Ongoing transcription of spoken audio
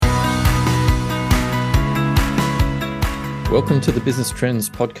Welcome to the Business Trends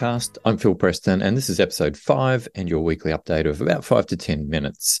Podcast. I'm Phil Preston, and this is episode 5 and your weekly update of about 5 to 10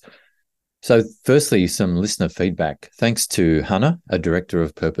 minutes. So firstly, some listener feedback. Thanks to Hannah, a director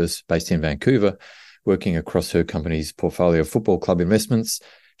of purpose based in Vancouver, working across her company's portfolio of football club investments.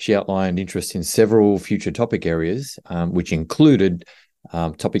 She outlined interest in several future topic areas, which included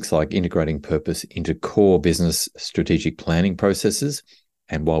topics like integrating purpose into core business strategic planning processes.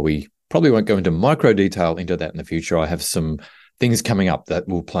 And while we probably won't go into micro detail into that in the future, I have some things coming up that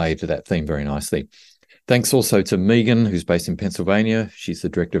will play to that theme very nicely. Thanks also to Megan, who's based in Pennsylvania. She's the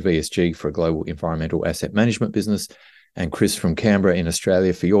Director of ESG for a global environmental asset management business, and Chris from Canberra in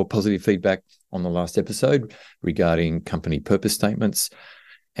Australia for your positive feedback on the last episode regarding company purpose statements.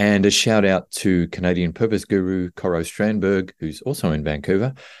 And a shout out to Canadian purpose guru Coro Strandberg, who's also in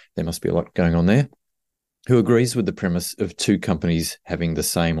Vancouver. There must be a lot going on there, who agrees with the premise of two companies having the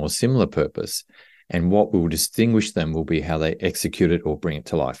same or similar purpose, and what will distinguish them will be how they execute it or bring it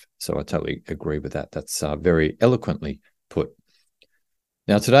to life. So I totally agree with that. That's very eloquently put.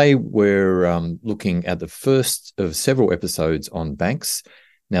 Now, today we're looking at the first of several episodes on banks.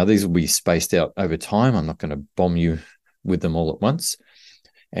 Now, these will be spaced out over time. I'm not going to bomb you with them all at once.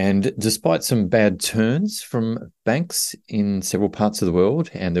 And despite some bad turns from banks in several parts of the world,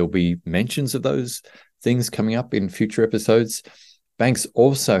 and there'll be mentions of those things coming up in future episodes, banks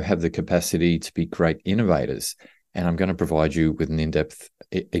also have the capacity to be great innovators. And I'm going to provide you with an in-depth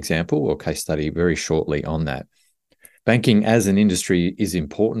example or case study very shortly on that. Banking as an industry is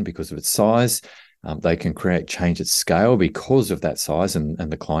important because of its size. They can create change at scale because of that size and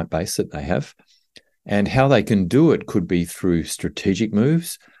the client base that they have. And how they can do it could be through strategic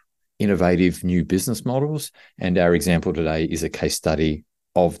moves, innovative new business models. And our example today is a case study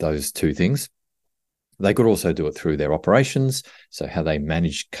of those two things. They could also do it through their operations, so how they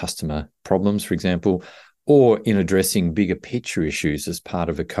manage customer problems, for example, or in addressing bigger picture issues as part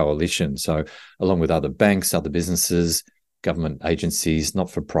of a coalition. So along with other banks, other businesses, government agencies,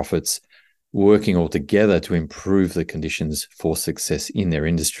 not-for-profits, working all together to improve the conditions for success in their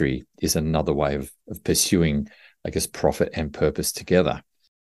industry is another way of pursuing, I guess, profit and purpose together.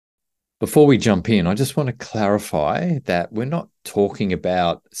 Before we jump in, I just want to clarify that we're not talking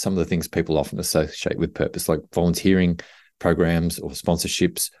about some of the things people often associate with purpose, like volunteering programs or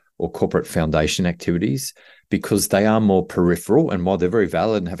sponsorships or corporate foundation activities, because they are more peripheral. And while they're very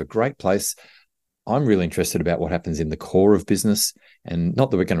valid and have a great place, I'm really interested about what happens in the core of business. And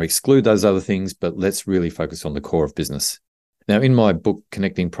not that we're going to exclude those other things, but let's really focus on the core of business. Now, in my book,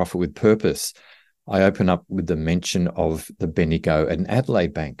 Connecting Profit with Purpose, I open up with the mention of the Bendigo and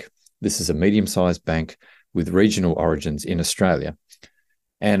Adelaide Bank. This is a medium-sized bank with regional origins in Australia.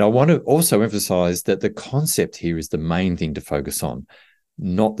 And I want to also emphasize that the concept here is the main thing to focus on,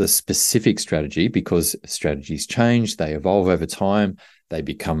 not the specific strategy, because strategies change, they evolve over time, they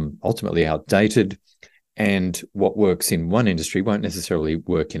become ultimately outdated, and what works in one industry won't necessarily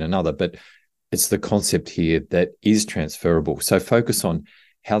work in another, but it's the concept here that is transferable. So focus on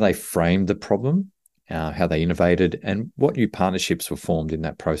how they framed the problem, how they innovated, and what new partnerships were formed in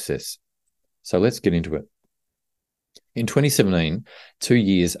that process. So let's get into it. In 2017, 2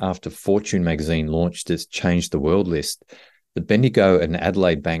 years after Fortune magazine launched its Change the World list, the Bendigo and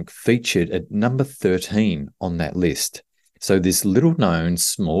Adelaide Bank featured at number 13 on that list. So this little known,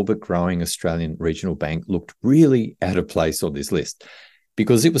 small but growing Australian regional bank looked really out of place on this list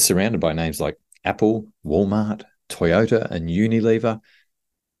because it was surrounded by names like Apple, Walmart, Toyota, and Unilever.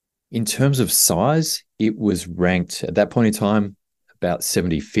 In terms of size, it was ranked at that point in time about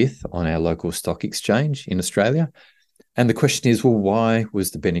 75th on our local stock exchange in Australia. And the question is, well, why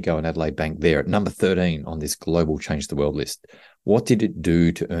was the Bendigo and Adelaide Bank there at number 13 on this global Change the World list? What did it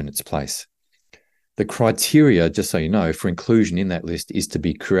do to earn its place? The criteria, just so you know, for inclusion in that list is to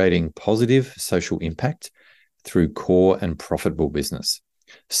be creating positive social impact through core and profitable business.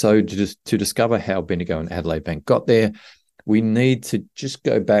 So to discover how Bendigo and Adelaide Bank got there, we need to just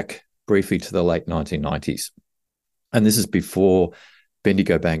go back briefly to the late 1990s. And this is before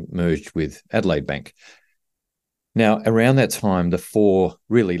Bendigo Bank merged with Adelaide Bank. Now, around that time, the four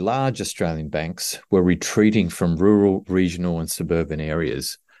really large Australian banks were retreating from rural, regional, and suburban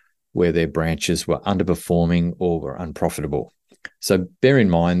areas where their branches were underperforming or were unprofitable. So bear in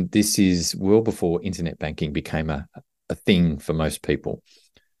mind, this is well before internet banking became a thing for most people.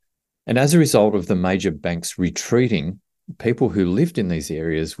 And as a result of the major banks retreating, people who lived in these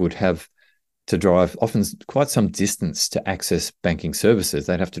areas would have to drive often quite some distance to access banking services.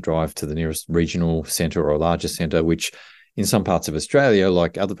 They'd have to drive to the nearest regional centre or a larger centre, which in some parts of Australia,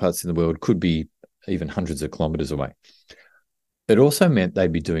 like other parts in the world, could be even hundreds of kilometres away. It also meant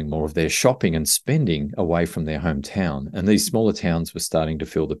they'd be doing more of their shopping and spending away from their hometown, and these smaller towns were starting to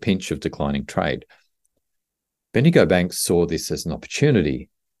feel the pinch of declining trade. Bendigo Bank saw this as an opportunity.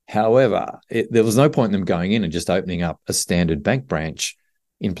 However, there was no point in them going in and just opening up a standard bank branch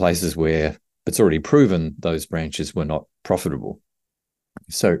in places where it's already proven those branches were not profitable.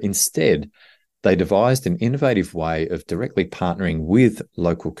 So instead, they devised an innovative way of directly partnering with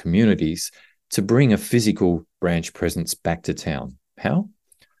local communities to bring a physical branch presence back to town. How?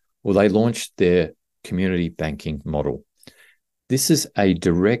 Well, they launched their community banking model. This is a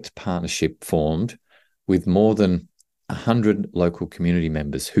direct partnership formed with more than 100 local community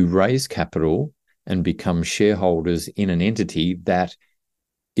members who raise capital and become shareholders in an entity that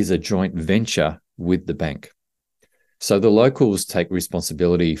is a joint venture with the bank. So the locals take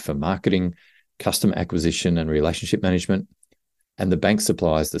responsibility for marketing, customer acquisition, and relationship management, and the bank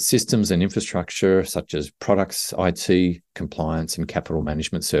supplies the systems and infrastructure such as products, IT, compliance, and capital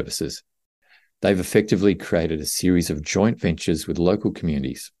management services. They've effectively created a series of joint ventures with local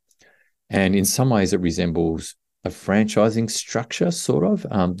communities. And in some ways, it resembles a franchising structure, sort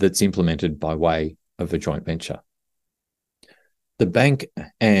of, that's implemented by way of a joint venture. The bank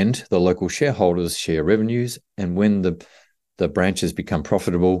and the local shareholders share revenues, and when the branches become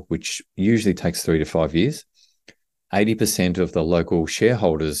profitable, which usually takes 3 to 5 years, 80% of the local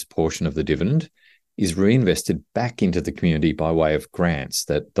shareholders' portion of the dividend is reinvested back into the community by way of grants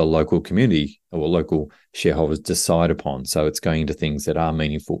that the local community or local shareholders decide upon. So it's going into things that are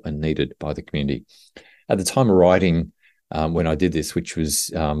meaningful and needed by the community. At the time of writing, when I did this, which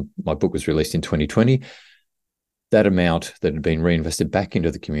was my book was released in 2020, that amount that had been reinvested back into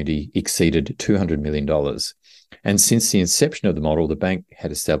the community exceeded $200 million. And since the inception of the model, the bank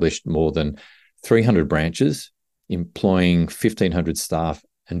had established more than 300 branches, employing 1,500 staff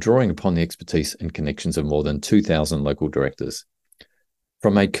and drawing upon the expertise and connections of more than 2,000 local directors.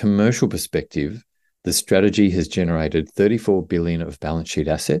 From a commercial perspective, the strategy has generated $34 billion of balance sheet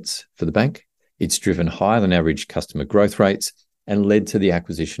assets for the bank. It's driven higher than average customer growth rates and led to the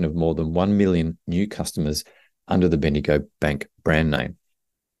acquisition of more than 1 million new customers under the Bendigo Bank brand name.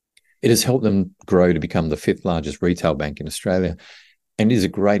 It has helped them grow to become the 5th largest retail bank in Australia and is a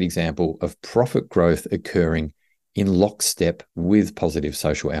great example of profit growth occurring in lockstep with positive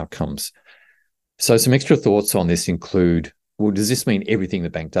social outcomes. So some extra thoughts on this include, well, does this mean everything the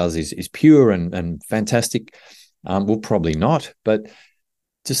bank does is pure and fantastic? Well, probably not, but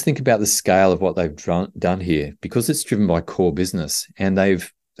just think about the scale of what they've done here, because it's driven by core business, and they've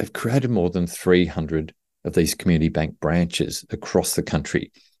created more than 300 of these community bank branches across the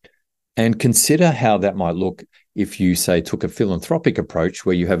country. And consider how that might look if you, say, took a philanthropic approach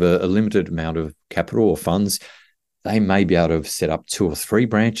where you have a limited amount of capital or funds. They may be able to set up 2 or 3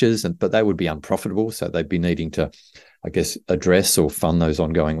 branches, but they would be unprofitable. So they'd be needing to, I guess, address or fund those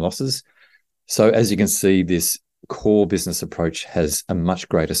ongoing losses. So as you can see, this core business approach has a much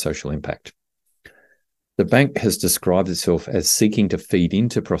greater social impact. The bank has described itself as seeking to feed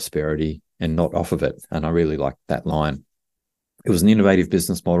into prosperity and not off of it. And I really like that line. It was an innovative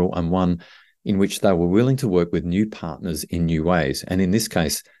business model and one in which they were willing to work with new partners in new ways. And in this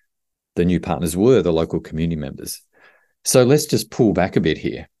case, the new partners were the local community members. So let's just pull back a bit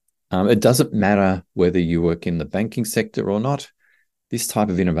here. It doesn't matter whether you work in the banking sector or not. This type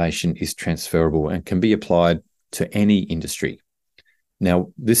of innovation is transferable and can be applied to any industry.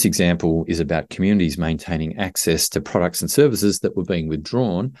 Now, this example is about communities maintaining access to products and services that were being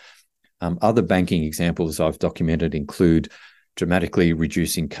withdrawn. Other banking examples I've documented include dramatically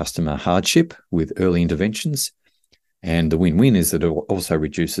reducing customer hardship with early interventions. And the win-win is that it also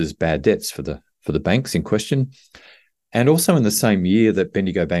reduces bad debts for the banks in question. And also in the same year that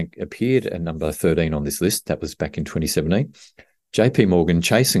Bendigo Bank appeared at number 13 on this list, that was back in 2017, JP Morgan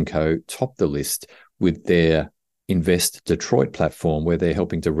Chase & Co. topped the list with their Invest Detroit platform, where they're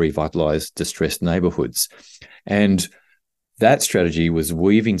helping to revitalize distressed neighborhoods. And that strategy was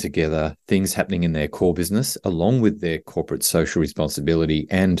weaving together things happening in their core business along with their corporate social responsibility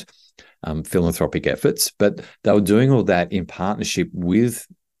and philanthropic efforts. But they were doing all that in partnership with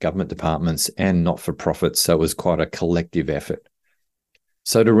government departments and not-for-profits. So it was quite a collective effort.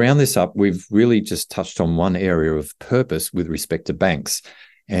 So to round this up, we've really just touched on one area of purpose with respect to banks,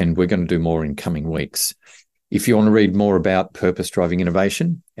 and we're going to do more in coming weeks. If you want to read more about purpose-driving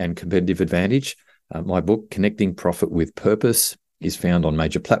innovation and competitive advantage, my book, Connecting Profit with Purpose, is found on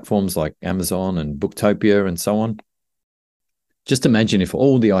major platforms like Amazon and Booktopia and so on. Just imagine if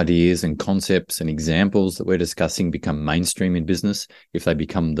all the ideas and concepts and examples that we're discussing become mainstream in business, if they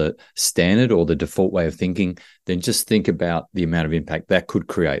become the standard or the default way of thinking, then just think about the amount of impact that could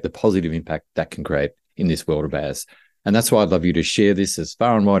create, the positive impact that can create in this world of ours. And that's why I'd love you to share this as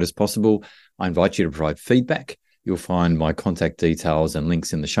far and wide as possible. I invite you to provide feedback. You'll find my contact details and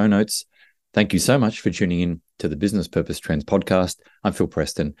links in the show notes. Thank you so much for tuning in to the Business Purpose Trends podcast. I'm Phil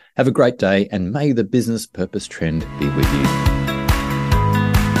Preston. Have a great day, and may the business purpose trend be with you.